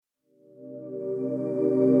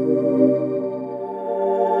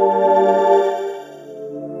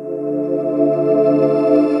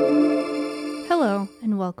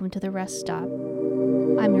to the Rest Stop.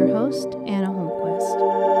 I'm your host, Anna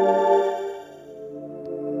Holmquist.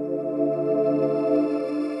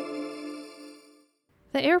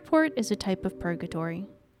 The airport is a type of purgatory.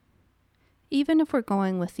 Even if we're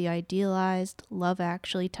going with the idealized Love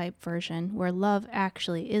Actually type version, where love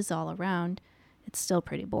actually is all around, it's still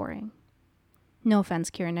pretty boring. No offense,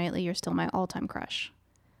 Keira Knightley, you're still my all-time crush.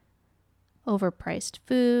 Overpriced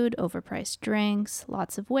food, overpriced drinks,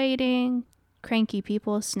 lots of waiting, cranky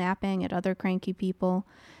people snapping at other cranky people,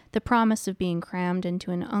 the promise of being crammed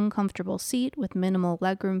into an uncomfortable seat with minimal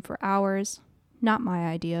legroom for hours. Not my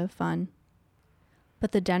idea of fun.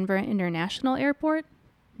 But the Denver International Airport?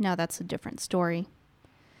 Now that's a different story.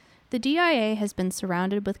 The DIA has been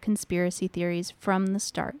surrounded with conspiracy theories from the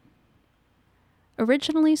start.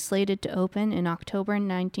 Originally slated to open in October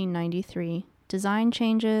 1993, design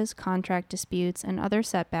changes, contract disputes, and other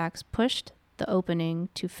setbacks pushed the opening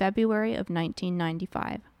to February of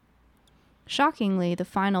 1995. Shockingly, the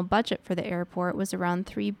final budget for the airport was around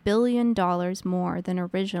 $3 billion more than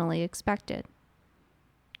originally expected.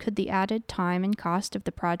 Could the added time and cost of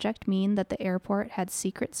the project mean that the airport had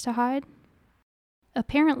secrets to hide?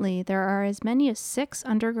 Apparently, there are as many as 6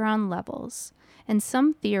 underground levels, and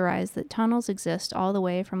some theorize that tunnels exist all the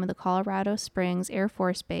way from the Colorado Springs Air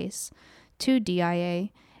Force Base to DIA,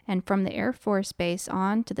 and from the Air Force Base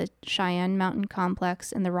on to the Cheyenne Mountain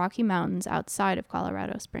Complex in the Rocky Mountains outside of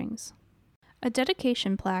Colorado Springs. A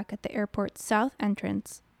dedication plaque at the airport's south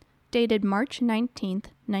entrance, dated March 19,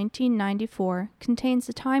 1994, contains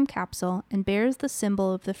a time capsule and bears the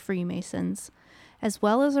symbol of the Freemasons, as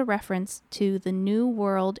well as a reference to the New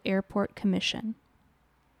World Airport Commission.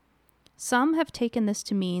 Some have taken this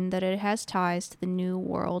to mean that it has ties to the New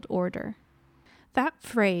World Order. That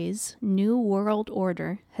phrase, New World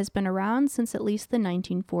Order, has been around since at least the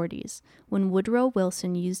 1940s, when Woodrow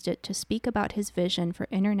Wilson used it to speak about his vision for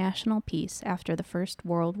international peace after the First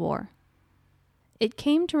World War. It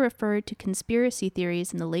came to refer to conspiracy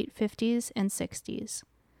theories in the late 50s and 60s.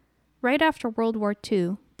 Right after World War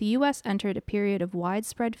II, the U.S. entered a period of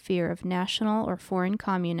widespread fear of national or foreign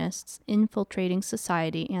communists infiltrating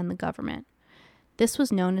society and the government. This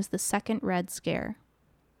was known as the Second Red Scare.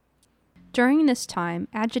 During this time,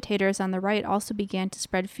 agitators on the right also began to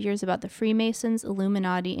spread fears about the Freemasons,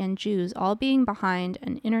 Illuminati, and Jews all being behind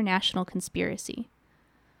an international conspiracy.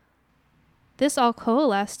 This all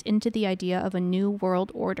coalesced into the idea of a new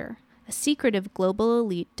world order, a secretive global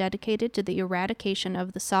elite dedicated to the eradication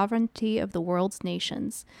of the sovereignty of the world's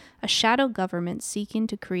nations, a shadow government seeking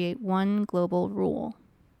to create one global rule.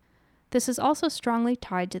 This is also strongly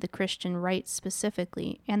tied to the Christian right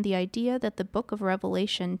specifically, and the idea that the Book of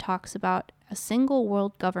Revelation talks about a single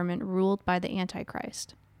world government ruled by the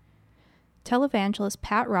Antichrist. Televangelist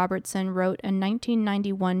Pat Robertson wrote a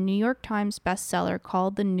 1991 New York Times bestseller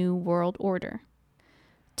called The New World Order.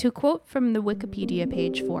 To quote from the Wikipedia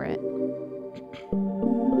page for it,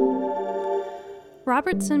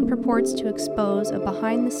 Robertson purports to expose a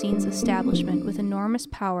behind-the-scenes establishment with enormous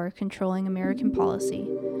power controlling American policy,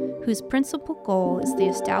 whose principal goal is the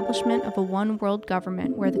establishment of a one-world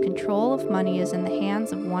government where the control of money is in the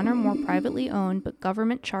hands of one or more privately owned but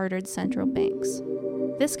government-chartered central banks.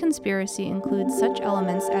 This conspiracy includes such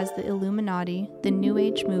elements as the Illuminati, the New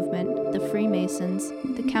Age movement, the Freemasons,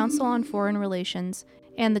 the Council on Foreign Relations,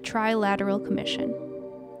 and the Trilateral Commission.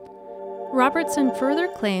 Robertson further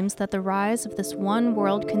claims that the rise of this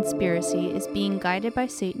one-world conspiracy is being guided by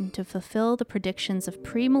Satan to fulfill the predictions of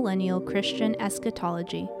premillennial Christian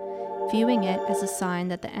eschatology, viewing it as a sign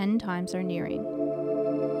that the end times are nearing.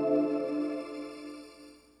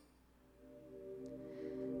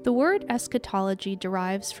 The word eschatology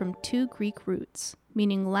derives from 2 Greek roots,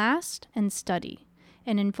 meaning last and study,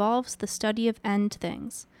 and involves the study of end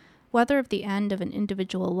things, whether of the end of an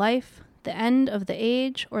individual life, the end of the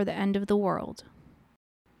age, or the end of the world.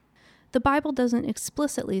 The Bible doesn't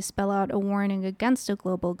explicitly spell out a warning against a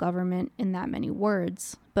global government in that many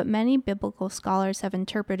words, but many biblical scholars have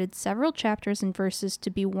interpreted several chapters and verses to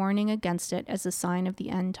be warning against it as a sign of the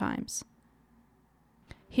end times.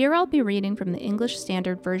 Here I'll be reading from the English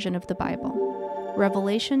Standard Version of the Bible.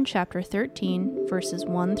 Revelation chapter 13, verses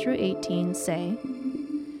 1 through 18 say,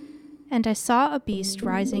 "And I saw a beast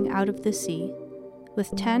rising out of the sea,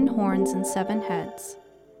 with 10 horns and 7 heads,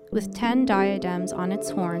 with 10 diadems on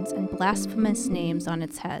its horns and blasphemous names on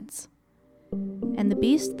its heads. And the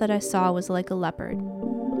beast that I saw was like a leopard.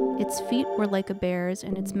 Its feet were like a bear's,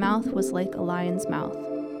 and its mouth was like a lion's mouth.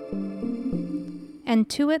 And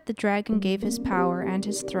to it the dragon gave his power and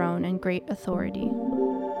his throne and great authority.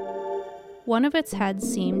 One of its heads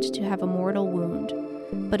seemed to have a mortal wound,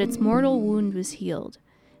 but its mortal wound was healed,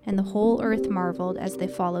 and the whole earth marveled as they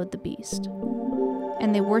followed the beast.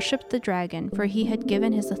 And they worshipped the dragon, for he had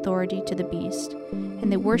given his authority to the beast.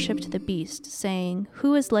 And they worshipped the beast, saying,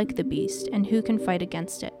 "Who is like the beast, and who can fight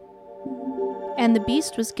against it?" And the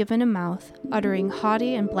beast was given a mouth, uttering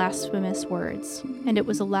haughty and blasphemous words, and it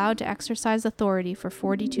was allowed to exercise authority for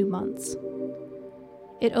 42 months.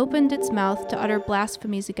 It opened its mouth to utter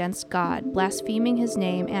blasphemies against God, blaspheming his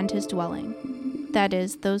name and his dwelling, that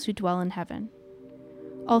is, those who dwell in heaven.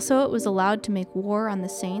 Also it was allowed to make war on the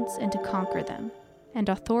saints and to conquer them, and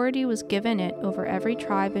authority was given it over every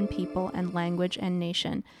tribe and people and language and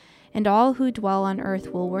nation, and all who dwell on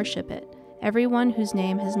earth will worship it, everyone whose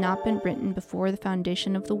name has not been written before the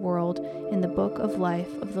foundation of the world in the book of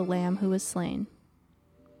life of the Lamb who was slain.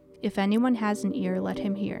 If anyone has an ear, let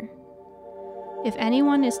him hear. If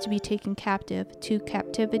anyone is to be taken captive, to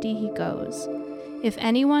captivity he goes. If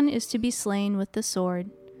anyone is to be slain with the sword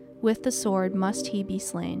must he be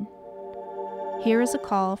slain. Here is a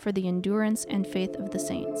call for the endurance and faith of the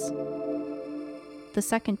saints. The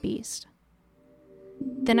second beast.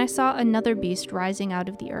 Then I saw another beast rising out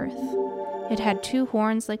of the earth. It had 2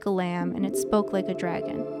 horns like a lamb, and it spoke like a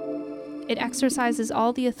dragon. It exercises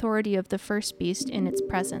all the authority of the first beast in its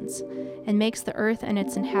presence, and makes the earth and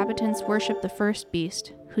its inhabitants worship the first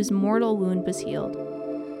beast, whose mortal wound was healed.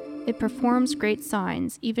 It performs great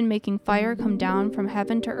signs, even making fire come down from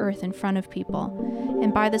heaven to earth in front of people,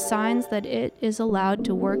 and by the signs that it is allowed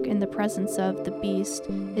to work in the presence of the beast,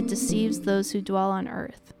 it deceives those who dwell on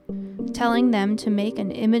earth, telling them to make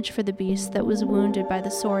an image for the beast that was wounded by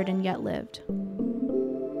the sword and yet lived.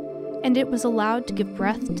 And it was allowed to give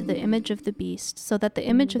breath to the image of the beast, so that the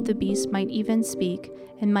image of the beast might even speak,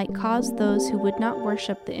 and might cause those who would not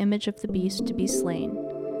worship the image of the beast to be slain.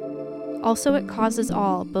 Also it causes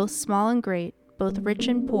all, both small and great, both rich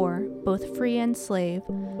and poor, both free and slave,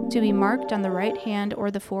 to be marked on the right hand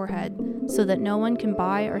or the forehead, so that no one can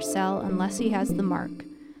buy or sell unless he has the mark,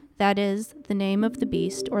 that is, the name of the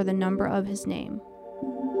beast or the number of his name.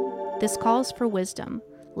 This calls for wisdom.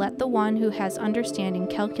 Let the one who has understanding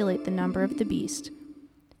calculate the number of the beast,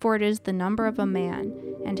 for it is the number of a man,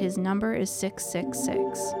 and his number is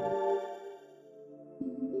 666.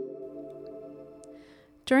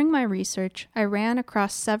 During my research, I ran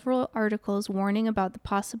across several articles warning about the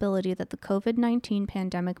possibility that the COVID-19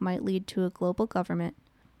 pandemic might lead to a global government,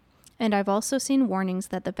 and I've also seen warnings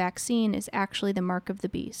that the vaccine is actually the mark of the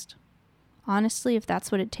beast. Honestly, if that's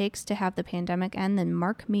what it takes to have the pandemic end, then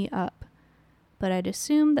mark me up. But I'd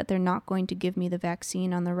assume that they're not going to give me the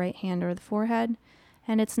vaccine on the right hand or the forehead,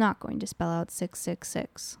 and it's not going to spell out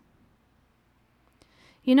 666.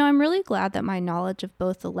 You know, I'm really glad that my knowledge of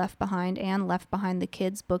both the Left Behind and Left Behind the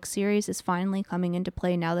Kids book series is finally coming into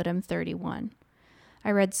play now that I'm 31.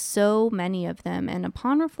 I read so many of them, and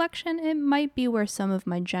upon reflection, it might be where some of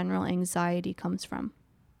my general anxiety comes from.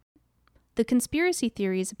 The conspiracy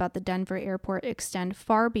theories about the Denver airport extend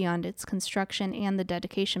far beyond its construction and the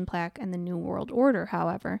dedication plaque and the New World Order,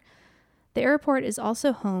 however. The airport is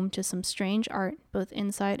also home to some strange art, both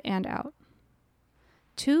inside and out.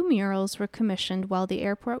 2 murals were commissioned while the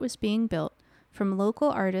airport was being built from local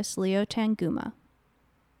artist Leo Tanguma.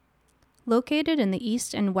 Located in the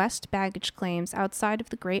east and west baggage claims outside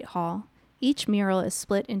of the Great Hall, each mural is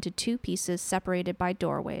split into 2 pieces separated by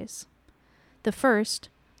doorways. The first,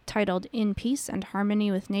 titled In Peace and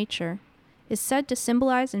Harmony with Nature, is said to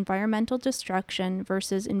symbolize environmental destruction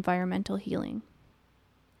versus environmental healing.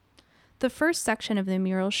 The first section of the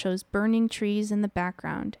mural shows burning trees in the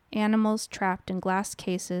background, animals trapped in glass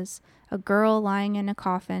cases, a girl lying in a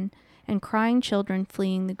coffin, and crying children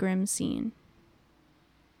fleeing the grim scene.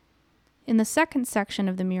 In the second section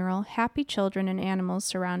of the mural, happy children and animals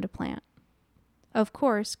surround a plant. Of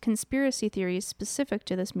course, conspiracy theories specific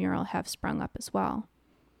to this mural have sprung up as well.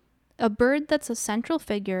 A bird that's a central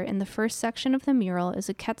figure in the first section of the mural is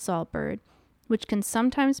a quetzal bird, which can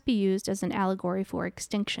sometimes be used as an allegory for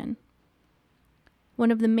extinction. One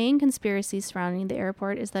of the main conspiracies surrounding the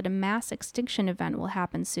airport is that a mass extinction event will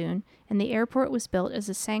happen soon, and the airport was built as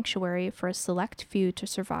a sanctuary for a select few to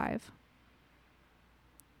survive.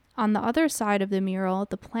 On the other side of the mural,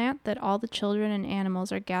 the plant that all the children and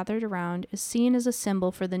animals are gathered around is seen as a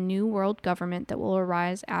symbol for the new world government that will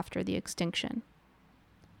arise after the extinction.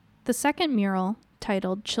 The second mural,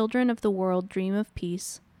 titled Children of the World Dream of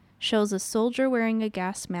Peace, shows a soldier wearing a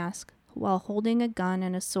gas mask while holding a gun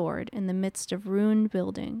and a sword in the midst of ruined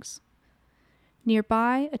buildings.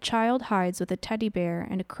 Nearby, a child hides with a teddy bear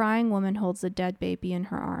and a crying woman holds a dead baby in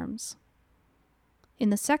her arms. In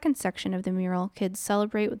the second section of the mural, kids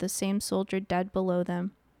celebrate with the same soldier dead below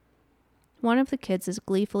them. One of the kids is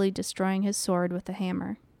gleefully destroying his sword with a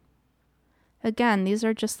hammer. Again, these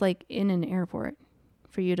are just like in an airport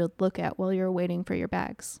for you to look at while you're waiting for your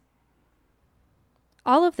bags.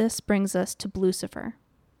 All of this brings us to Blucifer.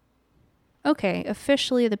 Okay,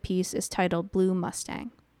 officially the piece is titled Blue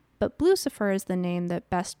Mustang, but Blucifer is the name that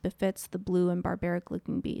best befits the blue and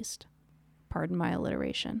barbaric-looking beast. Pardon my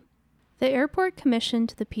alliteration. The airport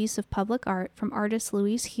commissioned the piece of public art from artist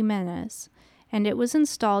Luis Jimenez, and it was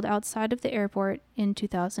installed outside of the airport in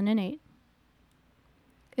 2008.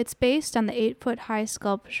 It's based on the 8-foot-high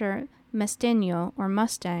sculpture Mesteño, or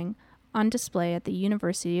Mustang, on display at the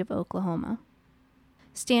University of Oklahoma.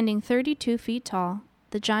 Standing 32 feet tall,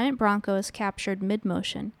 the giant Bronco is captured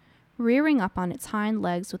mid-motion, rearing up on its hind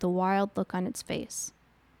legs with a wild look on its face.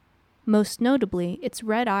 Most notably, its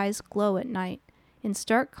red eyes glow at night, in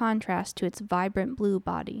stark contrast to its vibrant blue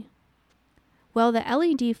body. While the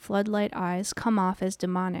LED floodlight eyes come off as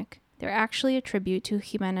demonic, they're actually a tribute to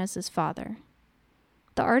Jimenez's father.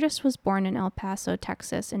 The artist was born in El Paso,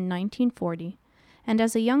 Texas in 1940, and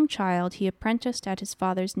as a young child he apprenticed at his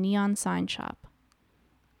father's neon sign shop.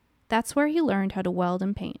 That's where he learned how to weld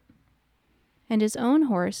and paint. And his own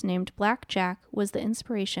horse, named Black Jack, was the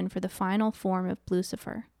inspiration for the final form of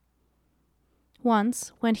Blucifer.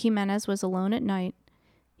 Once, when Jimenez was alone at night,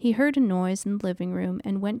 he heard a noise in the living room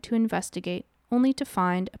and went to investigate, only to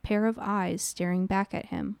find a pair of eyes staring back at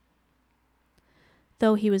him.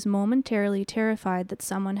 Though he was momentarily terrified that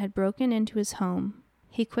someone had broken into his home,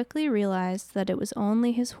 he quickly realized that it was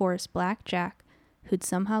only his horse, Black Jack, who'd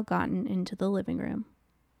somehow gotten into the living room.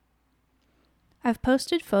 I've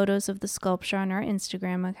posted photos of the sculpture on our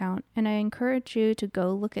Instagram account, and I encourage you to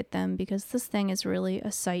go look at them because this thing is really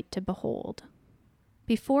a sight to behold.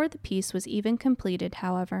 Before the piece was even completed,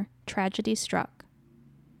 however, tragedy struck.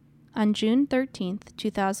 On June 13,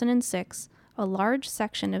 2006, a large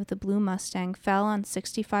section of the Blue Mustang fell on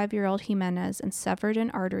 65-year-old Jimenez and severed an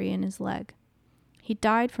artery in his leg. He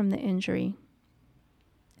died from the injury.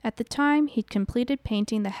 At the time, he'd completed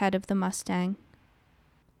painting the head of the Mustang.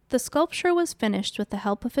 The sculpture was finished with the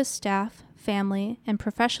help of his staff, family, and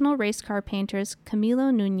professional race car painters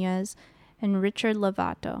Camilo Nunez and Richard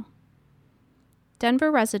Lovato.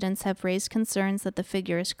 Denver residents have raised concerns that the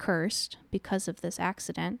figure is cursed because of this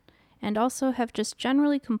accident, and also have just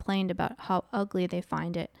generally complained about how ugly they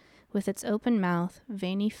find it, with its open mouth,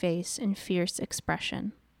 veiny face, and fierce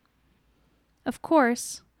expression. Of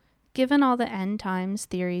course, given all the end times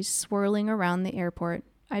theories swirling around the airport,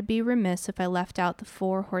 I'd be remiss if I left out the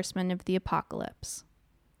 4 horsemen of the apocalypse.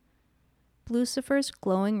 Blucifer's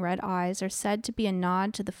glowing red eyes are said to be a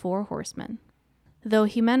nod to the 4 horsemen, though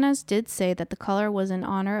Jimenez did say that the color was in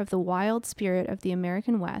honor of the wild spirit of the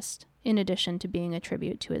American West, in addition to being a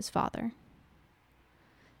tribute to his father.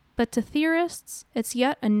 But to theorists, it's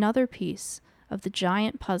yet another piece of the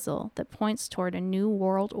giant puzzle that points toward a new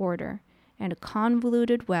world order and a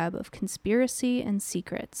convoluted web of conspiracy and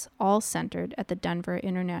secrets, all centered at the Denver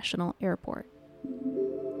International Airport.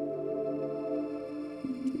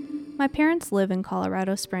 My parents live in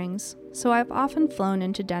Colorado Springs, so I've often flown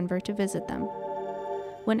into Denver to visit them.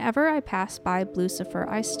 Whenever I pass by Blucifer,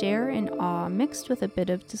 I stare in awe mixed with a bit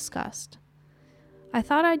of disgust. I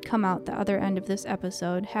thought I'd come out the other end of this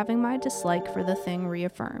episode having my dislike for the thing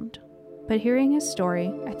reaffirmed, but hearing his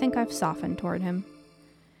story, I think I've softened toward him.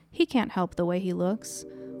 He can't help the way he looks,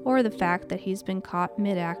 or the fact that he's been caught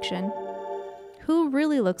mid-action. Who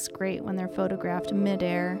really looks great when they're photographed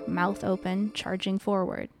mid-air, mouth open, charging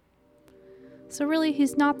forward? So really,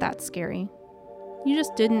 he's not that scary. You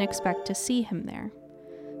just didn't expect to see him there,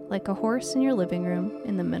 like a horse in your living room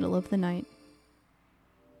in the middle of the night.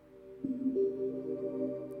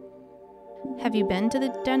 Have you been to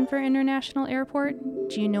the Denver International Airport?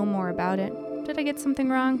 Do you know more about it? Did I get something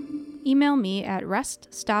wrong? Email me at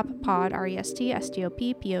reststoppod,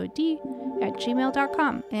 reststoppod,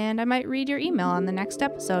 @gmail.com, and I might read your email on the next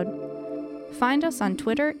episode. Find us on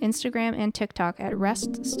Twitter, Instagram, and TikTok at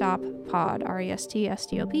reststoppod,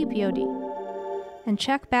 reststoppod, and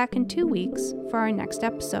check back in 2 weeks for our next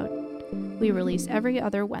episode. We release every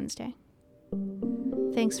other Wednesday.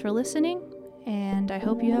 Thanks for listening, and I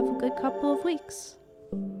hope you have a good couple of weeks.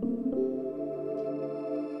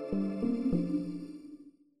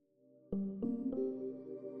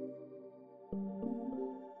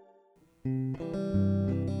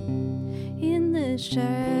 In the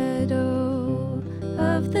shadow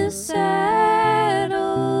of the saddle,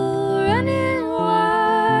 running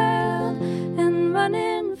wild and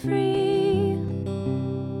running free,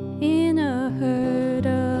 in a herd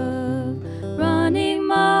of running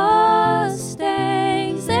mustangs,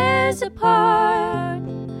 there's a part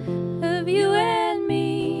of you and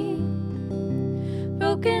me,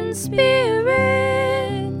 broken spirit.